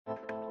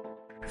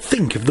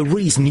Think of the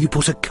reason you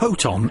put a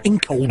coat on in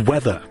cold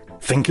weather.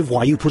 Think of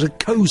why you put a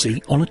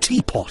cosy on a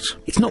teapot.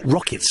 It's not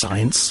rocket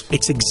science,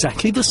 it's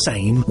exactly the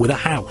same with a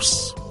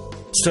house.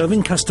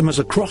 Serving customers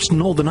across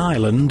Northern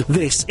Ireland,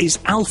 this is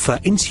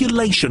Alpha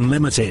Insulation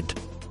Ltd.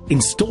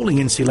 Installing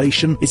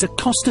insulation is a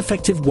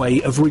cost-effective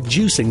way of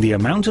reducing the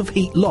amount of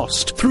heat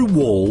lost through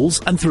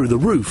walls and through the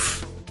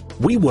roof.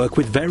 We work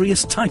with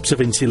various types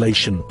of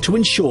insulation to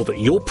ensure that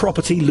your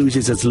property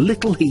loses as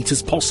little heat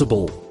as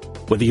possible.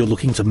 Whether you're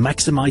looking to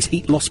maximise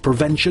heat loss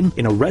prevention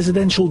in a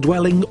residential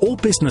dwelling or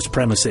business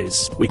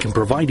premises, we can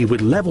provide you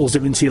with levels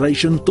of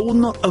insulation that will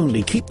not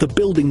only keep the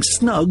building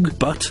snug,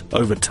 but,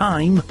 over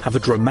time, have a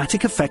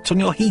dramatic effect on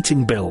your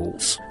heating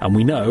bills. And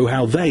we know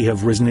how they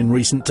have risen in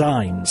recent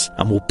times,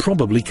 and will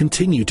probably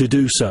continue to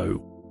do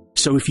so.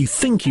 So if you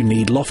think you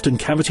need loft and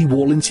cavity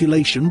wall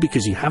insulation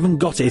because you haven't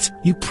got it,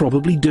 you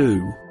probably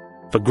do.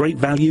 For great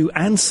value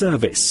and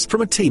service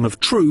from a team of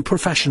true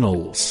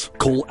professionals,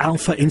 call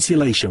Alpha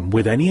Insulation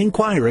with any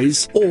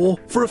inquiries or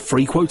for a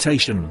free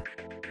quotation.